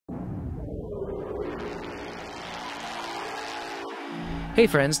Hey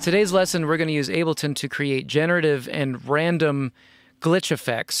friends, today's lesson we're going to use Ableton to create generative and random glitch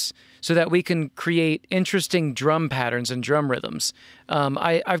effects so that we can create interesting drum patterns and drum rhythms.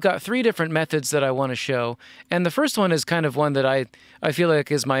 I've got 3 different methods that I want to show, and the first one is kind of one that I feel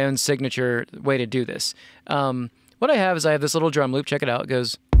like is my own signature way to do this. What I have is I have this little drum loop, check it out, it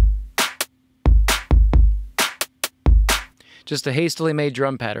goes... Just a hastily made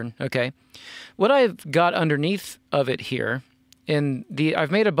drum pattern, okay? What I've got underneath of it here,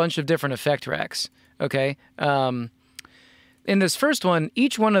 I've made a bunch of different effect racks, okay? In this first one,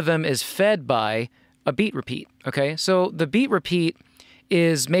 each one of them is fed by a beat repeat, okay? So the beat repeat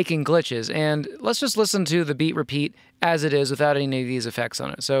is making glitches, and let's just listen to the beat repeat as it is without any of these effects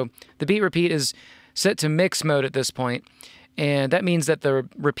on it. So the beat repeat is set to mix mode at this point, and that means that the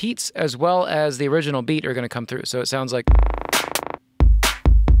repeats as well as the original beat are going to come through. So it sounds like...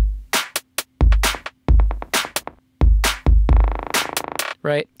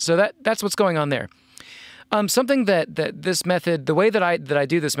 Right? So that's what's going on there. Something that this method, the way that I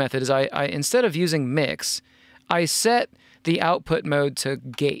do this method is I instead of using mix, I set the output mode to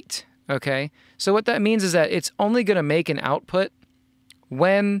gate, okay? So what that means is that it's only going to make an output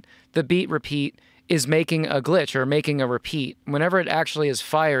when the beat repeat is making a glitch or making a repeat. Whenever it actually is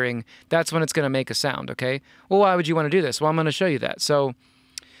firing, that's when it's going to make a sound, okay? Well, why would you want to do this? Well, I'm going to show you that. So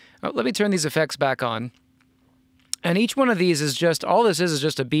let me turn these effects back on. And each one of these is just, all this is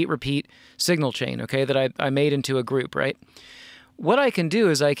just a beat repeat signal chain, okay, that I made into a group, right? What I can do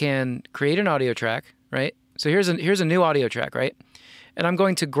is I can create an audio track, right? So here's a new audio track, right? And I'm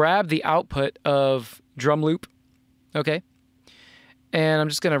going to grab the output of drum loop, okay? And I'm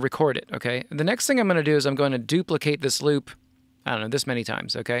just going to record it, okay? And the next thing I'm going to do is I'm going to duplicate this loop, I don't know, this many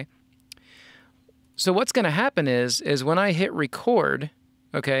times, okay? So what's going to happen is when I hit record,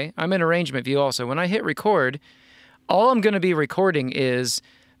 okay, I'm in arrangement view also. When I hit record, all I'm going to be recording is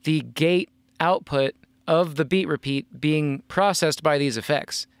the gate output of the beat repeat being processed by these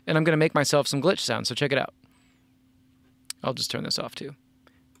effects. And I'm going to make myself some glitch sounds, so check it out. I'll just turn this off too.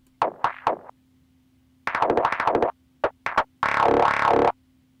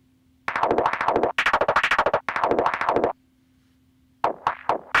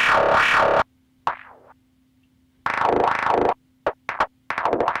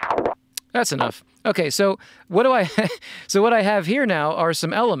 That's enough. Okay, so what I have here now are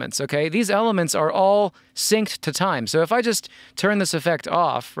some elements, okay? These elements are all synced to time. So if I just turn this effect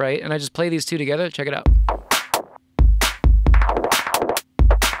off, right, and I just play these two together, check it out.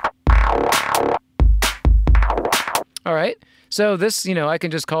 All right, so this, you know, I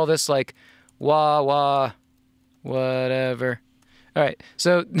can just call this like wah wah whatever. All right,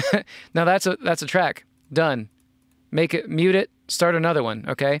 so now that's a track. Done. Make it, mute it, start another one,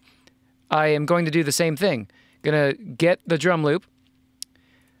 okay? I am going to do the same thing. Gonna get the drum loop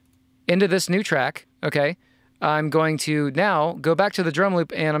into this new track, okay? I'm going to now go back to the drum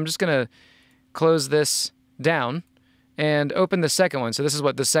loop and I'm just gonna close this down and open the second one. So this is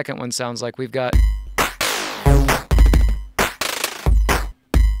what the second one sounds like. We've got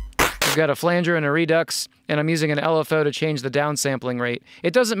a flanger and a redux, and I'm using an LFO to change the downsampling rate.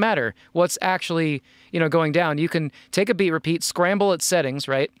 It doesn't matter what's actually, you know, going down. You can take a beat repeat, scramble its settings,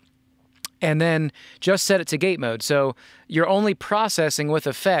 right? And then just set it to gate mode. So you're only processing with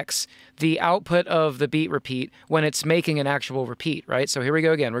effects the output of the beat repeat when it's making an actual repeat, right? So here we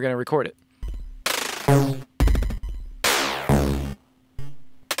go again. We're going to record it.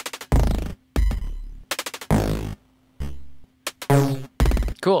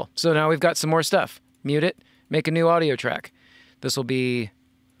 Cool. So now we've got some more stuff. Mute it. Make a new audio track. This will be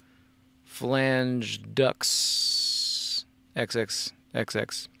Flange Dux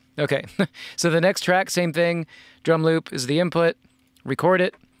XXXX. Okay, so the next track, same thing. Drum loop is the input. Record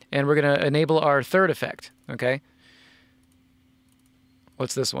it, and we're going to enable our third effect, okay?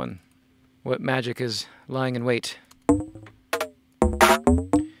 What's this one? What magic is lying in wait?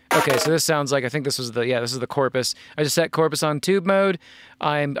 Okay, so this sounds like, I think this was this is the corpus. I just set corpus on tube mode.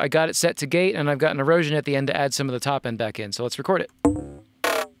 I got it set to gate, and I've got an erosion at the end to add some of the top end back in. So let's record it.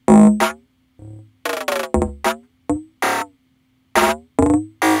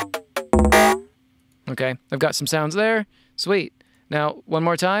 Okay, I've got some sounds there. Sweet. Now, one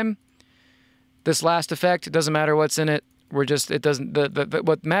more time. This last effect, it doesn't matter what's in it. We're just, it doesn't,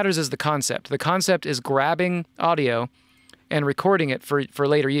 what matters is the concept. The concept is grabbing audio and recording it for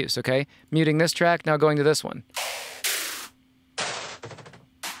later use, okay? Muting this track, now going to this one. I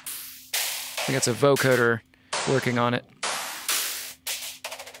think it's a vocoder working on it.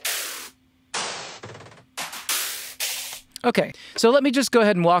 Okay, so let me just go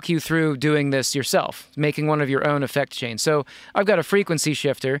ahead and walk you through doing this yourself, making one of your own effect chains. So I've got a frequency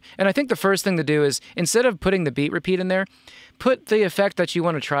shifter, and I think the first thing to do is, instead of putting the beat repeat in there, put the effect that you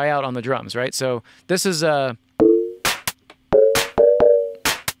want to try out on the drums, right? So this is an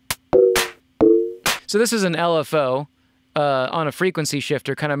LFO on a frequency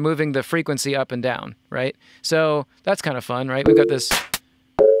shifter, kind of moving the frequency up and down, right? So that's kind of fun, right? We've got this.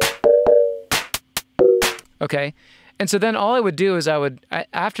 Okay. And so then all I would do is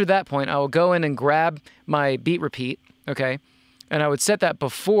after that point, I will go in and grab my beat repeat, okay? And I would set that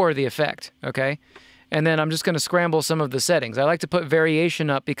before the effect, okay? And then I'm just going to scramble some of the settings. I like to put variation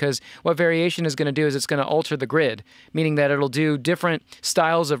up because what variation is going to do is it's going to alter the grid, meaning that it'll do different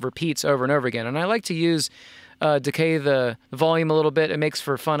styles of repeats over and over again. And I like to use decay the volume a little bit. It makes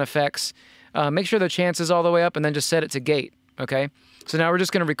for fun effects. Make sure the chance is all the way up and then just set it to gate, okay? So now we're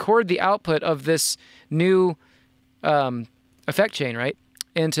just going to record the output of this new effect chain, right,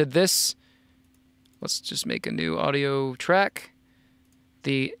 into this. Let's just make a new audio track.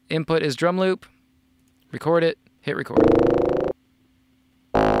 The input is drum loop. Record it, hit record.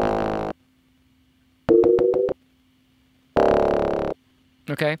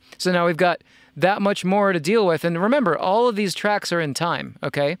 Okay, so now we've got that much more to deal with. And remember, all of these tracks are in time,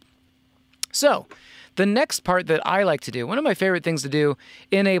 okay? So the next part that I like to do, one of my favorite things to do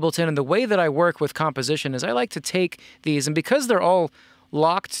in Ableton and the way that I work with composition is I like to take these, and because they're all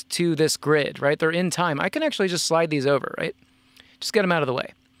locked to this grid, right, they're in time, I can actually just slide these over, right? Just get them out of the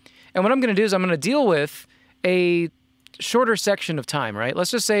way. And what I'm going to do is I'm going to deal with a shorter section of time, right?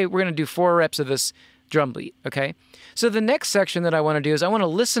 Let's just say we're going to do 4 reps of this drum beat, okay? So the next section that I want to do is I want to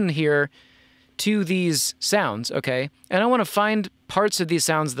listen here to these sounds, okay? And I want to find parts of these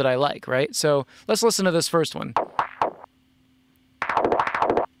sounds that I like, right? So let's listen to this first one.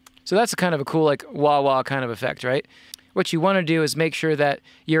 So that's a kind of a cool, like, wah-wah kind of effect, right? What you want to do is make sure that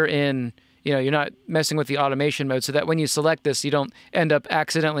you're in, you know, you're not messing with the automation mode so that when you select this, you don't end up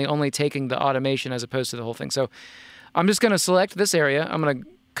accidentally only taking the automation as opposed to the whole thing. So I'm just going to select this area. I'm going to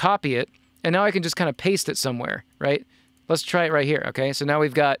copy it. And now I can just kind of paste it somewhere, right? Let's try it right here, okay? So now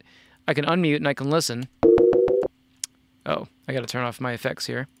we've got, I can unmute and I can listen. Oh, I got to turn off my effects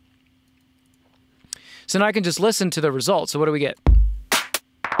here. So now I can just listen to the results. So what do we get?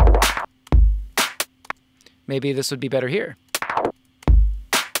 Maybe this would be better here.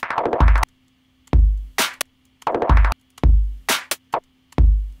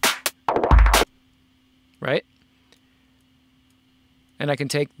 Right? And I can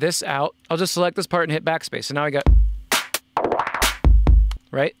take this out. I'll just select this part and hit backspace. So now I got,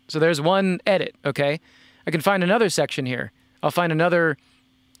 right? So there's one edit, okay? I can find another section here. I'll find another.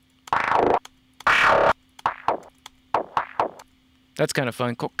 That's kind of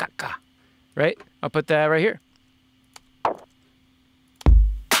fun. Right? I'll put that right here.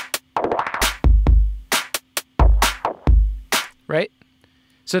 Right?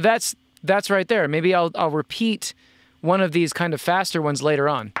 So that's right there. Maybe I'll repeat one of these kind of faster ones later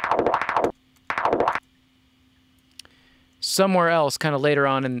on. Somewhere else kind of later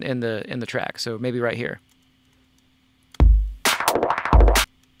on in the track. So maybe right here.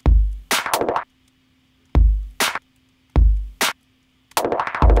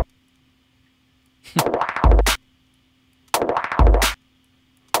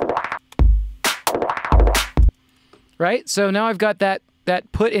 Right? So now I've got that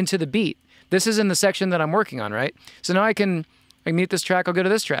put into the beat. This is in the section that I'm working on, right? So now I can mute this track, I'll go to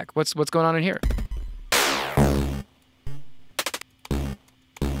this track. What's going on in here?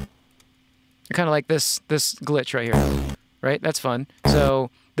 I kind of like this glitch right here, right? That's fun.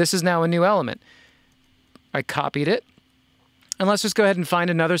 So this is now a new element. I copied it. And let's just go ahead and find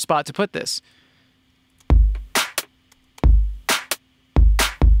another spot to put this.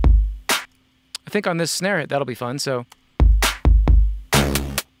 I think on this snare hit, that'll be fun, so.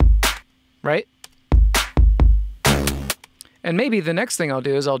 Right? And maybe the next thing I'll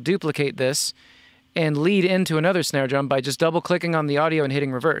do is I'll duplicate this and lead into another snare drum by just double clicking on the audio and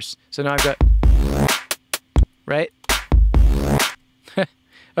hitting reverse. So now I've got, right?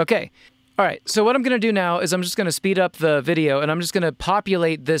 Okay. All right. So what I'm going to do now is I'm just going to speed up the video and I'm just going to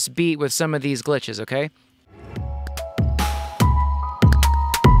populate this beat with some of these glitches, okay?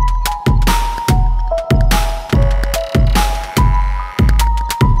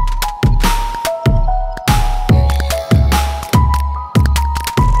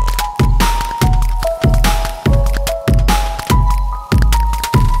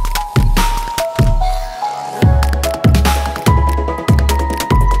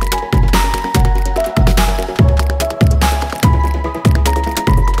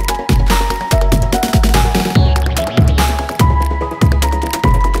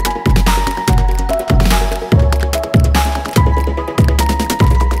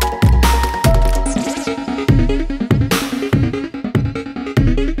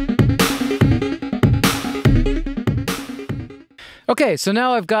 Okay, so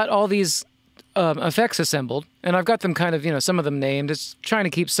now I've got all these effects assembled, and I've got them kind of, you know, some of them named. It's trying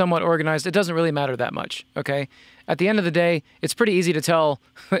to keep somewhat organized. It doesn't really matter that much, okay? At the end of the day, it's pretty easy to tell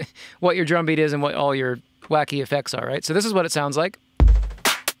what your drum beat is and what all your wacky effects are, right? So this is what it sounds like.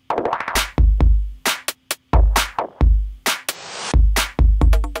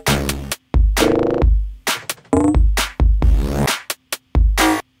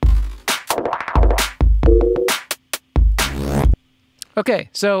 Okay,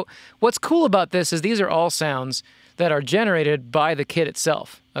 so what's cool about this is these are all sounds that are generated by the kit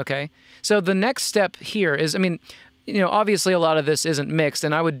itself, okay? So the next step here is, I mean, you know, obviously a lot of this isn't mixed,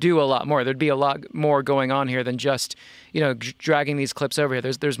 and I would do a lot more. There'd be a lot more going on here than just, you know, dragging these clips over here.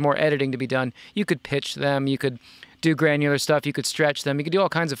 There's more editing to be done. You could pitch them, you could do granular stuff, you could stretch them, you could do all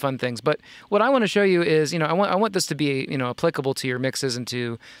kinds of fun things. But what I want to show you is, you know, I want this to be, you know, applicable to your mixes and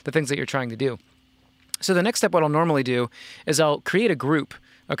to the things that you're trying to do. So the next step, what I'll normally do is I'll create a group,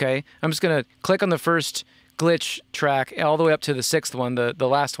 okay? I'm just going to click on the first glitch track all the way up to the sixth one, the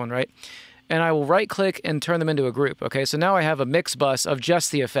last one, right? And I will right-click and turn them into a group, okay? So now I have a mix bus of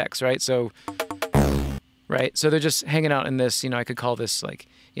just the effects, right? So, right? So they're just hanging out in this, you know, I could call this like,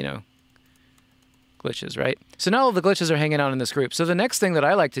 you know, glitches, right? So now all the glitches are hanging out in this group. So the next thing that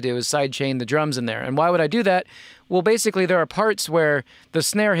I like to do is sidechain the drums in there. And why would I do that? Well, basically there are parts where the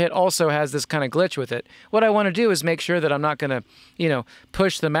snare hit also has this kind of glitch with it. What I want to do is make sure that I'm not going to, you know,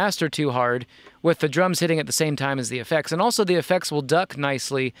 push the master too hard with the drums hitting at the same time as the effects. And also the effects will duck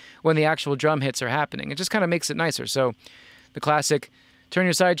nicely when the actual drum hits are happening. It just kind of makes it nicer. So the classic, turn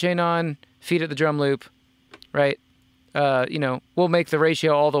your sidechain on, feed it the drum loop, right? You know, we'll make the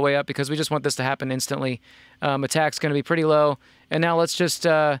ratio all the way up because we just want this to happen instantly. Attack's going to be pretty low. And now let's just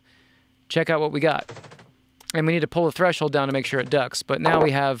check out what we got. And we need to pull the threshold down to make sure it ducks. But now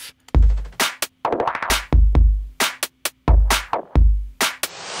we have...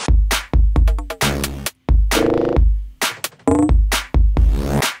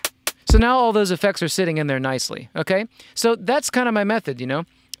 So now all those effects are sitting in there nicely, okay? So that's kind of my method, you know?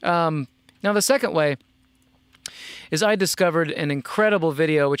 Now the second way is I discovered an incredible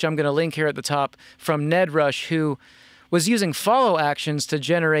video, which I'm going to link here at the top, from Ned Rush, who was using follow actions to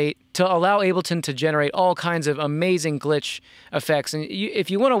allow Ableton to generate all kinds of amazing glitch effects. And if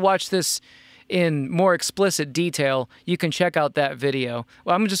you want to watch this in more explicit detail, you can check out that video.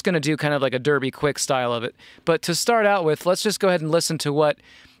 Well, I'm just going to do kind of like a derby quick style of it. But to start out with, let's just go ahead and listen to what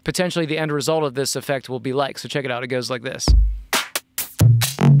potentially the end result of this effect will be like. So check it out. It goes like this.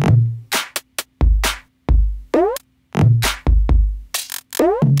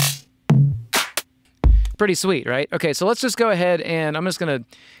 Pretty sweet, right? Okay, so let's just go ahead and I'm just going to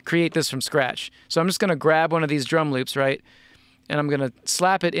create this from scratch. So I'm just going to grab one of these drum loops, right? And I'm going to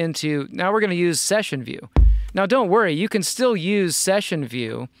slap it into, now we're going to use session view. Now don't worry, you can still use session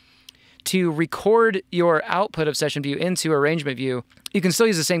view to record your output of session view into arrangement view. You can still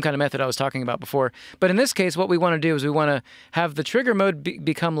use the same kind of method I was talking about before. But in this case, what we want to do is we want to have the trigger mode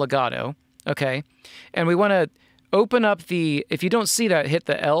become legato, okay? And we want to open up the, if you don't see that, hit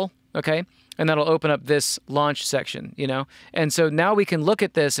the L, okay? And that'll open up this launch section, you know? And so now we can look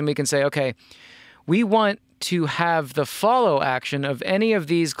at this and we can say, okay, we want to have the follow action of any of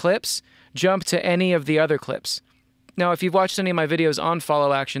these clips jump to any of the other clips. Now, if you've watched any of my videos on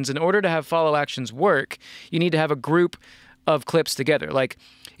follow actions, in order to have follow actions work, you need to have a group of clips together. Like,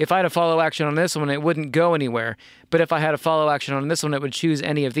 if I had a follow action on this one, it wouldn't go anywhere. But if I had a follow action on this one, it would choose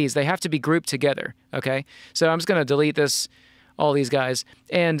any of these. They have to be grouped together, okay? So I'm just going to delete this, all these guys.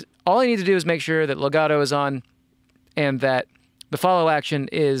 And all I need to do is make sure that legato is on and that the follow action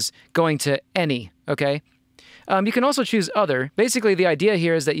is going to any, okay? You can also choose other. Basically, the idea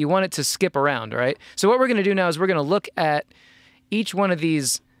here is that you want it to skip around, all right? So what we're going to do now is we're going to look at each one of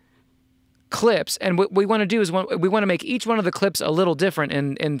these clips, and what we want to do is we want to make each one of the clips a little different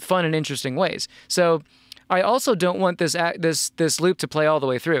in fun and interesting ways. So I also don't want this loop to play all the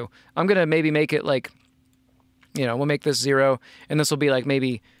way through. I'm going to maybe make it like, you know, we'll make this 0, and this will be like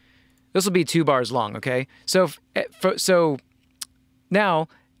maybe, this will be 2 bars long, okay? So so now,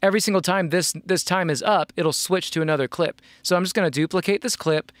 every single time this time is up, it'll switch to another clip. So I'm just going to duplicate this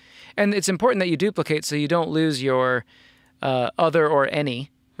clip, and it's important that you duplicate so you don't lose your other or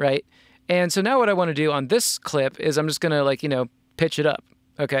any, right? And so now what I want to do on this clip is I'm just going to, like, you know, pitch it up,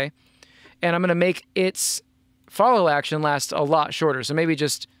 okay? And I'm going to make its follow action last a lot shorter. So maybe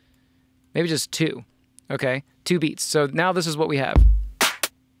just 2, okay? 2 beats. So now this is what we have.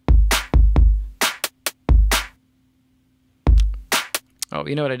 Oh,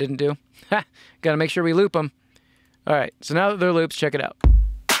 you know what I didn't do? Ha! Gotta make sure we loop them. All right, so now that they're loops, check it out.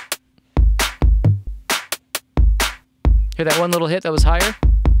 Hear that one little hit that was higher?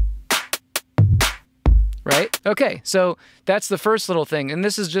 Right? Okay, so that's the first little thing, and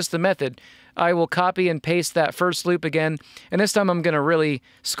this is just the method. I will copy and paste that first loop again, and this time I'm going to really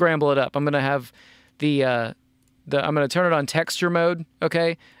scramble it up. I'm going to have I'm going to turn it on texture mode,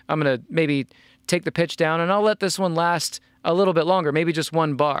 okay? I'm going to maybe take the pitch down, and I'll let this one last a little bit longer, maybe just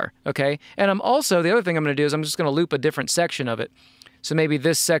 1 bar, okay? And I'm also, the other thing I'm going to do is I'm just going to loop a different section of it. So maybe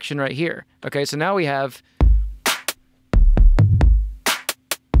this section right here, okay? So now we have...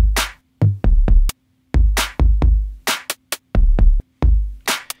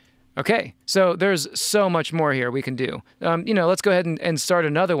 Okay, so there's so much more here we can do. You know, let's go ahead and start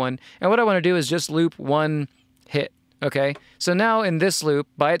another one. And what I want to do is just loop 1 hit, okay? So now in this loop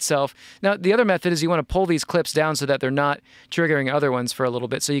by itself, now the other method is you want to pull these clips down so that they're not triggering other ones for a little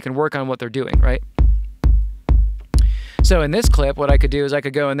bit so you can work on what they're doing, right? So in this clip, what I could do is I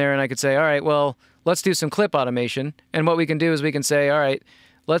could go in there and I could say, all right, well, let's do some clip automation. And what we can do is we can say, all right,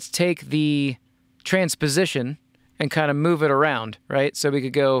 let's take the transposition and kind of move it around, right? So we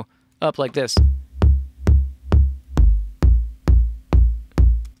could go up like this.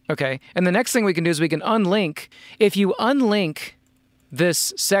 Okay, and the next thing we can do is we can unlink. If you unlink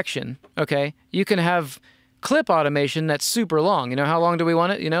this section, okay, you can have clip automation that's super long. You know, how long do we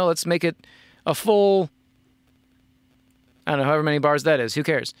want it? You know, let's make it a full, I don't know, however many bars that is, who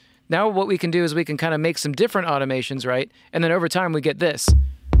cares? Now what we can do is we can kind of make some different automations, right? And then over time we get this.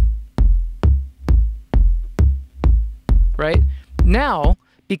 Right? Now,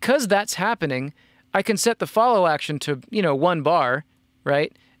 because that's happening, I can set the follow action to, you know, 1 bar,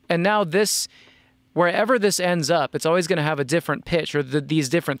 right? And now this, wherever this ends up, it's always going to have a different pitch, or these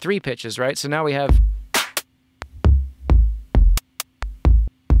different 3 pitches, right? So now we have...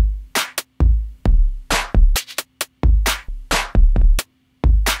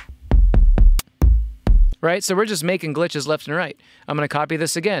 Right? So we're just making glitches left and right. I'm going to copy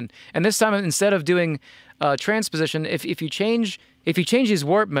this again. And this time, instead of doing transposition, if you change these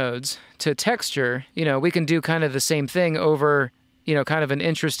warp modes to texture, you know, we can do kind of the same thing over, you know, kind of an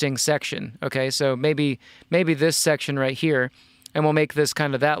interesting section. Okay, so maybe this section right here, and we'll make this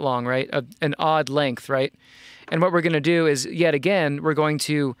kind of that long, right? An odd length, right? And what we're going to do is, yet again, we're going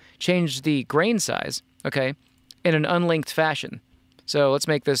to change the grain size, okay, in an unlinked fashion. So let's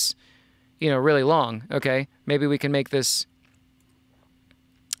make this, you know, really long, okay? Maybe we can make this,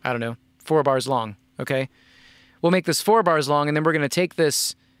 I don't know, 4 bars long, okay? We'll make this 4 bars long, and then we're going to take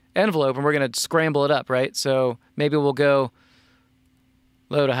this envelope and we're going to scramble it up, right? So maybe we'll go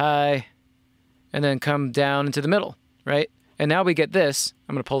low to high and then come down into the middle, right? And now we get this.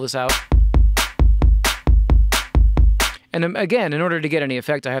 I'm going to pull this out. And again, in order to get any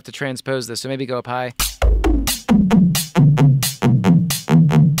effect, I have to transpose this. So maybe go up high.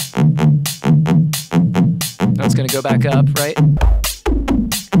 That's going to go back up, right?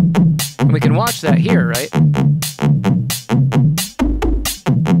 And we can watch that here, right?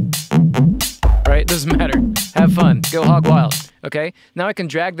 Right? Doesn't matter. Have fun. Go hog wild. Okay? Now I can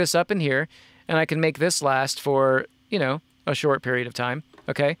drag this up in here, and I can make this last for, you know, a short period of time.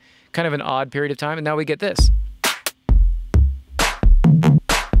 Okay? Kind of an odd period of time, and now we get this.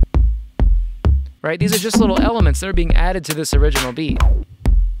 Right? These are just little elements that are being added to this original beat.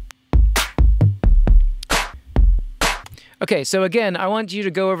 Okay, so again, I want you to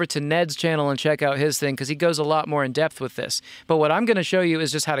go over to Ned's channel and check out his thing because he goes a lot more in depth with this. But what I'm going to show you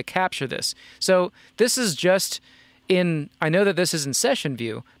is just how to capture this. So this is just in, I know that this is in session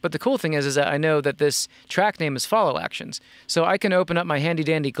view, but the cool thing is that I know that this track name is follow actions. So I can open up my handy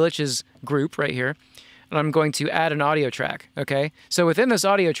dandy glitches group right here, and I'm going to add an audio track, okay? So within this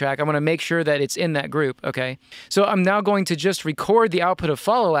audio track, I'm going to make sure that it's in that group, okay? So I'm now going to just record the output of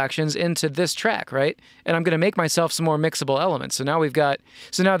follow actions into this track, right? And I'm going to make myself some more mixable elements. So now we've got,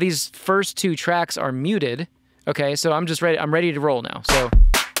 so now these first 2 tracks are muted, okay? So I'm just ready, I'm ready to roll now, so.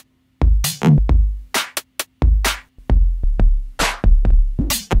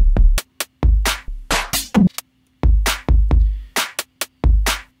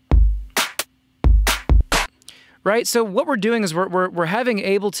 Right, so what we're doing is we're having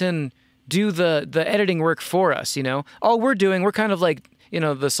Ableton do the editing work for us, you know? All we're doing, we're kind of like, you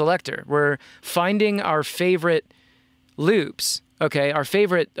know, the selector. We're finding our favorite loops, okay, our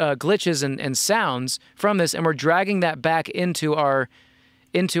favorite glitches and sounds from this, and we're dragging that back into our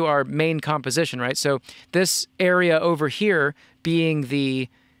main composition, right? So this area over here being the,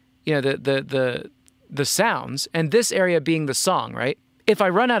 you know, the sounds, and this area being the song, right? If I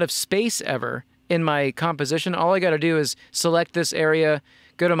run out of space ever in my composition, all I got to do is select this area,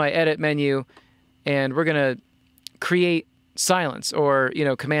 go to my edit menu, and we're going to create silence or,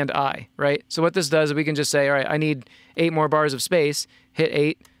 Command I, right? So what this does is we can just say, all right, I need 8 more bars of space, hit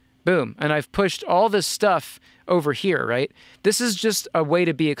 8, boom. And I've pushed all this stuff over here, right? This is just a way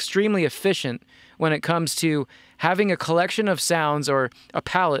to be extremely efficient when it comes to having a collection of sounds or a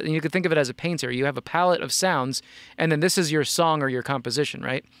palette. And you could think of it as a painter. You have a palette of sounds, and then this is your song or your composition,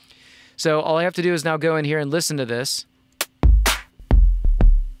 right? So all I have to do is now go in here and listen to this.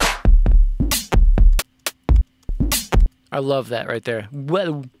 I love that right there.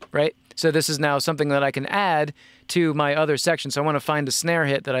 Right? So this is now something that I can add to my other section. So I want to find a snare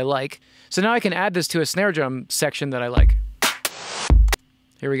hit that I like. So now I can add this to a snare drum section that I like.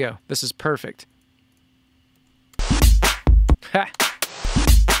 Here we go. This is perfect. Ha!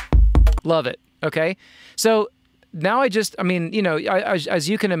 Love it. Okay? So now as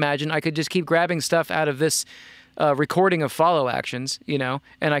you can imagine, I could just keep grabbing stuff out of this recording of follow actions,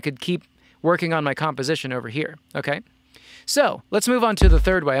 and I could keep working on my composition over here. Okay? So let's move on to the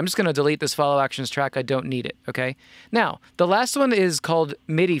third way. I'm just going to delete this follow actions track. I don't need it, okay? Now, the last one is called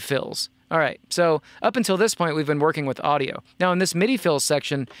MIDI fills. All right, so up until this point, we've been working with audio. Now, in this MIDI fills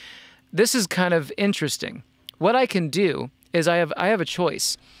section, this is kind of interesting. What I can do is I have a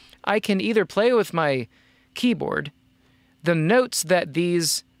choice. I can either play with my keyboard the notes that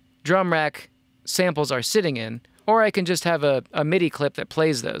these drum rack samples are sitting in, or I can just have a MIDI clip that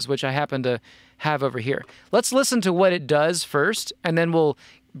plays those, which I happen to have over here. Let's listen to what it does first, and then we'll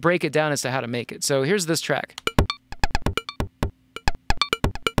break it down as to how to make it. So here's this track.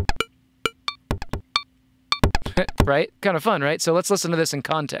 Right? Kind of fun, right? So let's listen to this in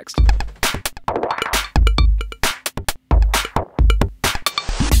context.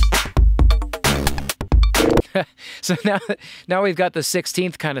 So now we've got the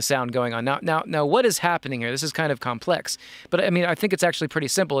 16th kind of sound going on. Now what is happening here? This is kind of complex, but I think it's actually pretty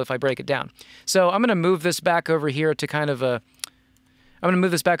simple if I break it down. So I'm going to move this back over here to kind of a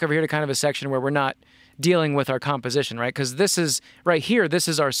section where we're not dealing with our composition, right? Because this is right here, this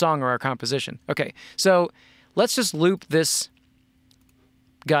is our song or our composition. Okay, so let's just loop this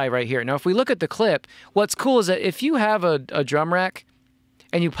guy right here. Now, if we look at the clip, what's cool is that if you have a drum rack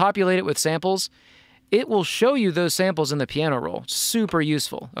and you populate it with samples, it will show you those samples in the piano roll. Super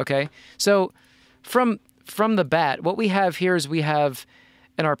useful, okay? So from the bat, what we have here is we have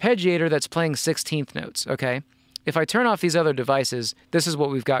an arpeggiator that's playing 16th notes, okay? If I turn off these other devices, this is what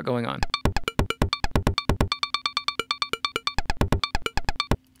we've got going on.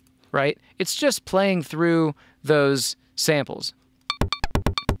 Right? It's just playing through those samples.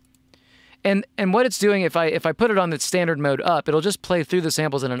 And what it's doing, if I put it on the standard mode up, it'll just play through the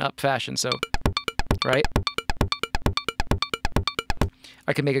samples in an up fashion, so... Right?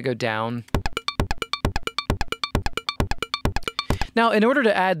 I can make it go down. Now, in order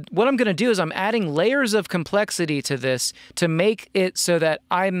to add, what I'm going to do is I'm adding layers of complexity to this to make it so that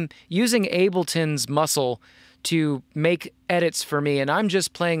I'm using Ableton's muscle to make edits for me, and I'm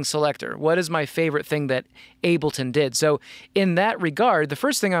just playing selector. What is my favorite thing that Ableton did? So in that regard, the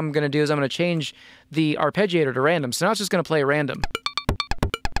first thing I'm going to do is I'm going to change the arpeggiator to random. So now it's just going to play random.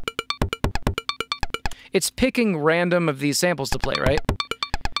 It's picking random of these samples to play, right?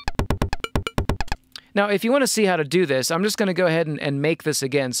 Now, if you want to see how to do this, I'm just going to go ahead and make this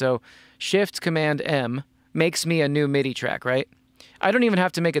again. So Shift-Command-M makes me a new MIDI track, right? I don't even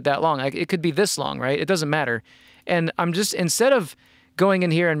have to make it that long. It could be this long, right? It doesn't matter. And I'm just, instead of going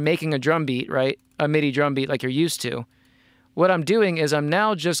in here and making a drum beat, right? A MIDI drum beat like you're used to, what I'm doing is I'm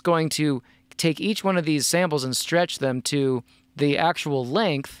now just going to take each one of these samples and stretch them to the actual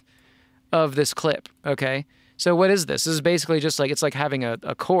length of this clip, okay? So what is this? This is basically just like, it's like having a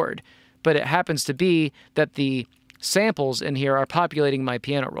chord, but it happens to be that the samples in here are populating my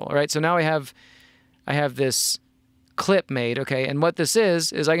piano roll, all right? So now I have this clip made, okay? And what this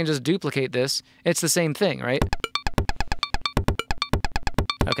is I can just duplicate this. It's the same thing, right?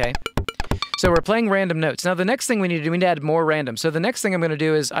 Okay. So we're playing random notes. Now the next thing we need to do, we need to add more random. So the next thing I'm going to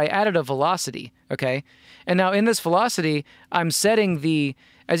do is I added a velocity, okay? And now in this velocity, I'm setting the,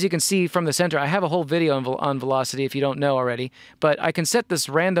 as you can see from the center, I have a whole video on velocity if you don't know already, but I can set this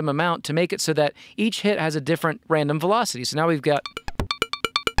random amount to make it so that each hit has a different random velocity. So now we've got,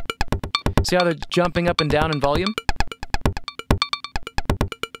 see how they're jumping up and down in volume?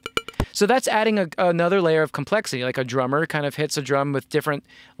 So that's adding another layer of complexity, like a drummer kind of hits a drum with different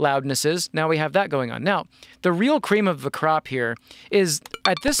loudnesses. Now we have that going on. Now, the real cream of the crop here is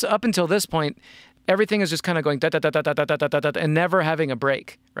up until this point, everything is just kind of going da-da-da-da-da-da-da-da-da and never having a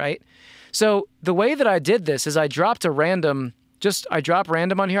break, right? So the way that I did this is I dropped a random, I drop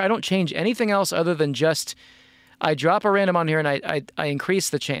random on here. I don't change anything else other than just, I drop a random on here and I increase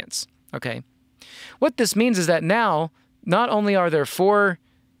the chance, okay? What this means is that now not only are there 4,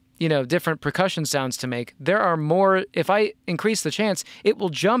 different percussion sounds to make, there are more. If I increase the chance, it will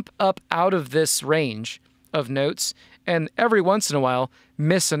jump up out of this range of notes and every once in a while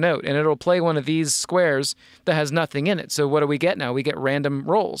miss a note, and it'll play one of these squares that has nothing in it. So what do we get now? We get random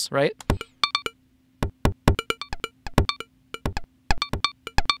rolls, right?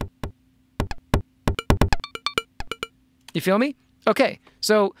 You feel me? Okay,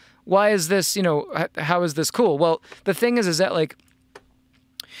 so why is this, how is this cool? Well, the thing is that, like,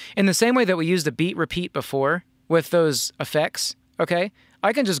 in the same way that we used the beat repeat before with those effects, okay,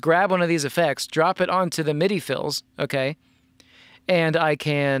 I can just grab one of these effects, drop it onto the MIDI fills, okay, and I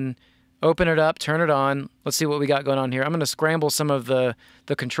can open it up, turn it on. Let's see what we got going on here. I'm going to scramble some of the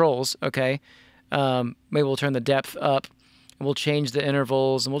controls, okay. Maybe we'll turn the depth up, and we'll change the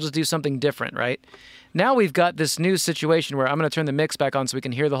intervals, and we'll just do something different, right? Now we've got this new situation where I'm going to turn the mix back on so we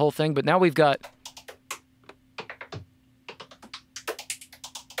can hear the whole thing, but now we've got...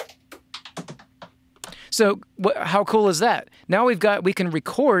 So how cool is that? Now we can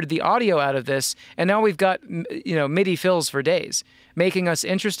record the audio out of this, and now we've got, MIDI fills for days, making us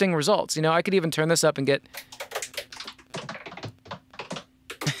interesting results. I could even turn this up and get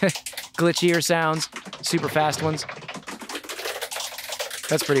glitchier sounds, super fast ones.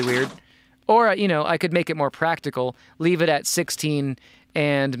 That's pretty weird. Or, I could make it more practical, leave it at 16,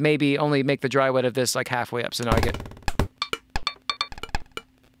 and maybe only make the dry wet of this like halfway up. So now I get...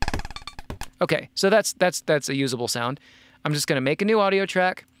 Okay, so that's a usable sound. I'm just going to make a new audio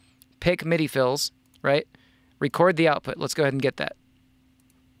track, pick MIDI fills, right? Record the output. Let's go ahead and get that.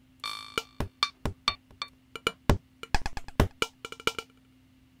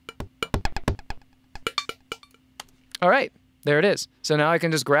 All right, there it is. So now I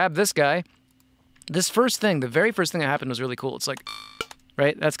can just grab this guy. This first thing, the very first thing that happened was really cool. It's like,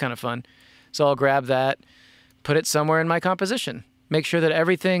 right? That's kind of fun. So I'll grab that, put it somewhere in my composition. Make sure that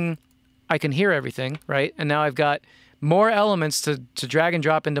everything... I can hear everything, right? And now I've got more elements to drag and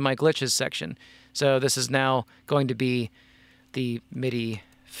drop into my glitches section. So this is now going to be the MIDI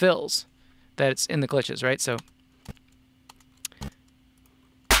fills that's in the glitches, right? So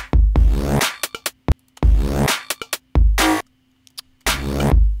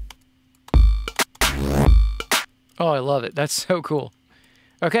oh, I love it. That's so cool.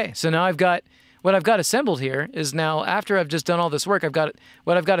 Okay, so now what I've got assembled here is now, after I've just done all this work,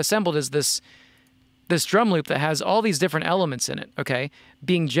 what I've got assembled is this drum loop that has all these different elements in it, okay,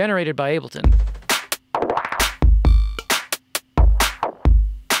 being generated by Ableton.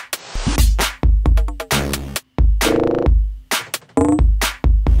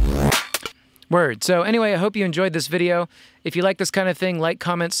 Word. So anyway, I hope you enjoyed this video. If you like this kind of thing, like,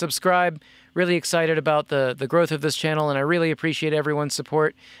 comment, subscribe. Really excited about the growth of this channel, and I really appreciate everyone's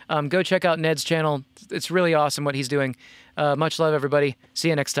support. Go check out Ned's channel. It's really awesome what he's doing. Much love, everybody. See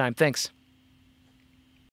you next time. Thanks.